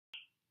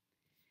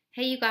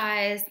Hey, you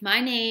guys,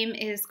 my name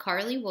is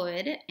Carly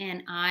Wood,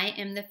 and I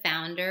am the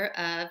founder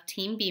of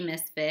Team Be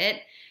Misfit.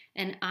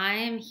 And I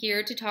am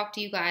here to talk to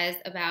you guys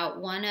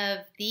about one of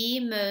the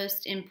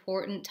most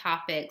important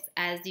topics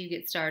as you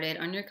get started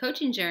on your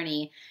coaching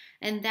journey,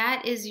 and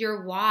that is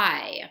your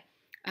why.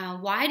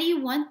 Why do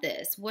you want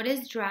this? What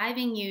is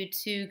driving you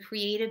to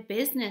create a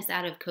business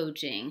out of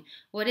coaching?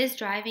 What is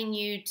driving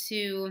you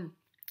to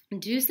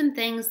do some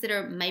things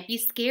that might be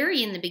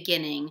scary in the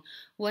beginning?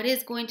 What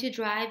is going to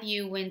drive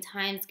you when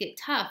times get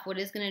tough? What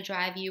is going to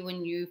drive you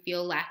when you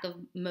feel lack of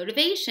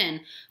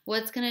motivation?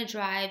 What's going to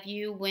drive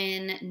you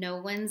when no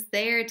one's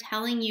there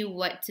telling you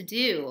what to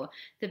do?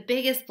 The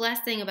biggest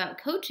blessing about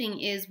coaching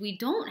is we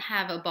don't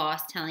have a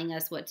boss telling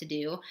us what to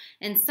do,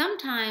 and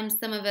sometimes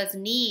some of us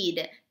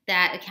need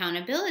that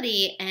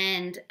accountability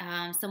and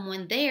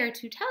someone there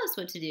to tell us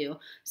what to do.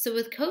 So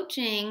with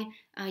coaching,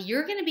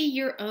 you're going to be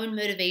your own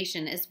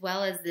motivation, as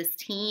well as this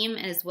team,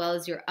 as well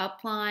as your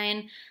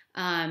upline,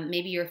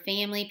 maybe your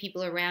family,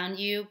 people around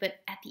you. But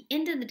at the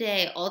end of the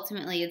day,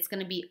 ultimately, it's going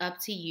to be up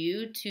to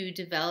you to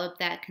develop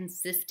that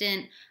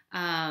consistent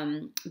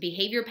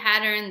behavior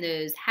pattern,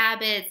 those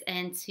habits,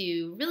 and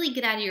to really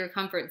get out of your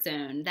comfort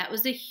zone. That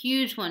was a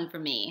huge one for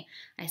me.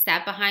 I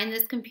sat behind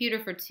this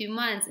computer for 2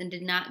 months and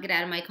did not get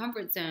out of my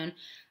comfort zone.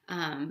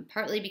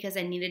 Partly because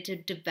I needed to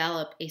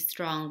develop a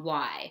strong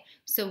why.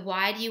 So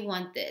why do you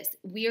want this?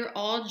 We are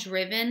all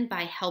driven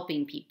by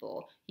helping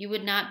people. You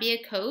would not be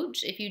a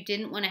coach if you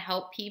didn't want to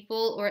help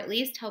people, or at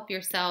least help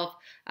yourself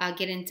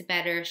get into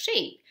better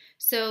shape.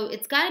 So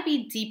it's got to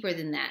be deeper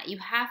than that. You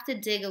have to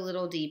dig a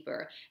little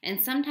deeper.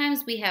 And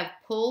sometimes we have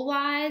pull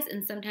whys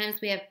and sometimes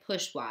we have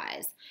push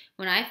whys.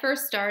 When I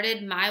first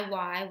started, my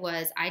why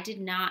was I did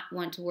not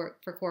want to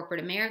work for corporate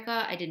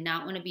America. I did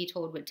not want to be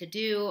told what to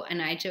do.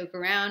 And I joke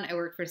around, I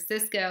worked for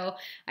Cisco.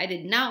 I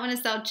did not want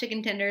to sell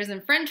chicken tenders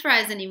and french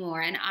fries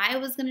anymore. And I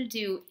was going to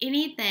do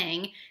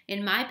anything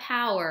in my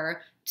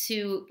power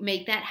to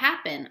make that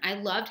happen. I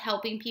loved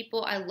helping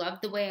people. I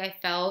loved the way I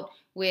felt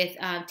with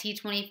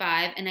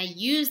T25, and I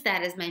used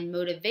that as my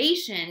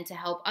motivation to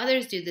help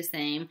others do the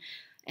same.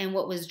 And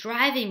what was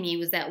driving me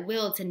was that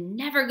will to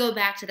never go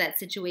back to that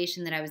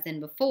situation that I was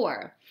in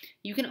before.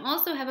 You can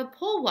also have a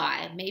pull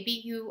why. Maybe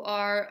you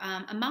are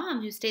a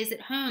mom who stays at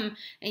home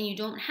and you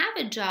don't have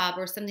a job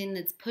or something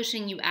that's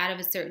pushing you out of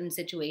a certain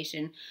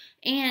situation,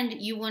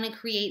 and you want to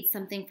create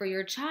something for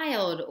your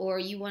child, or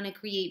you want to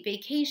create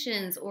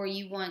vacations, or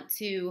you want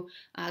to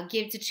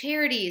give to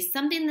charities,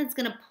 something that's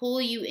going to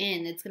pull you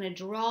in, that's going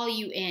to draw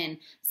you in,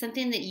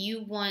 something that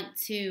you want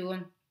to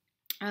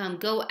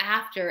go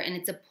after, and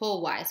it's a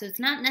pull why. So it's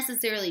not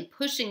necessarily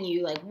pushing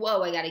you like,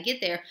 whoa, I got to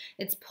get there.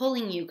 It's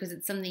pulling you because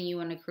it's something you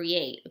want to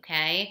create,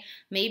 okay?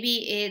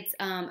 Maybe it's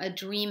a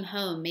dream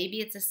home. Maybe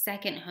it's a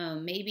second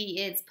home.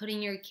 Maybe it's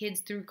putting your kids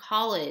through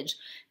college.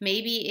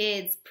 Maybe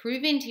it's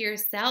proving to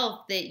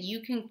yourself that you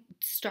can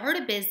start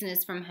a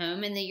business from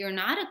home and that you're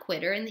not a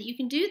quitter and that you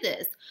can do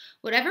this.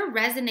 Whatever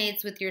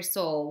resonates with your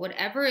soul,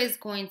 whatever is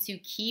going to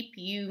keep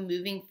you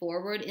moving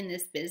forward in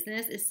this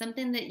business is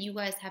something that you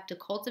guys have to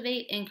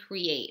cultivate and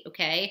create,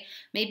 okay?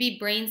 Maybe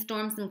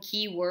brainstorm some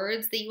key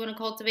words that you want to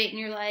cultivate in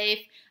your life.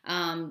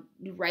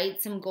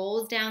 Write some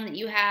goals down that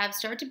you have.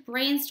 Start to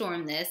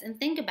brainstorm this and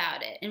think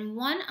about it. And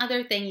one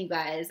other thing, you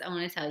guys, I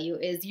want to tell you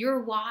is your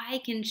why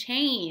can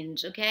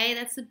change, okay?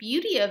 That's the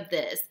beauty of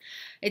this.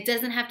 It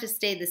doesn't have to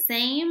stay the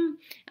same.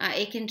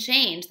 It can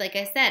change. Like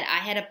I said, I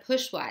had a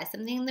push why,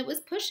 something that was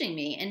pushing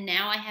me, and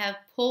now I have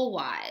pull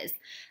whys.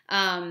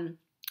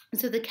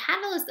 So the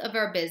catalyst of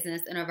our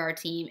business and of our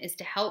team is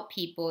to help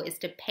people, is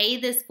to pay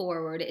this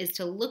forward, is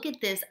to look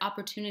at this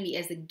opportunity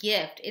as a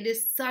gift. It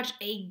is such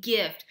a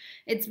gift.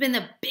 It's been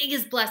the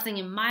biggest blessing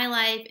in my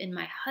life, in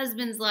my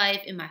husband's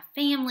life, in my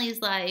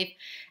family's life,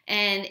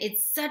 and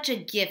it's such a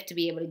gift to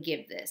be able to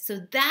give this.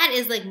 So that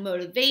is like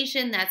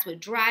motivation. That's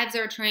what drives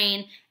our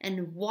train.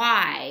 And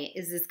why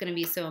is this going to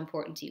be so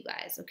important to you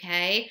guys,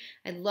 okay?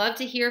 I'd love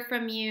to hear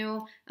from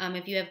you.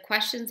 If you have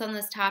questions on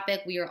this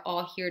topic, we are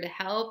all here to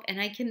help,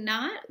 and I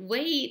cannot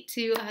wait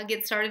to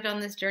get started on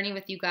this journey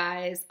with you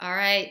guys. All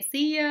right,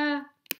 see ya.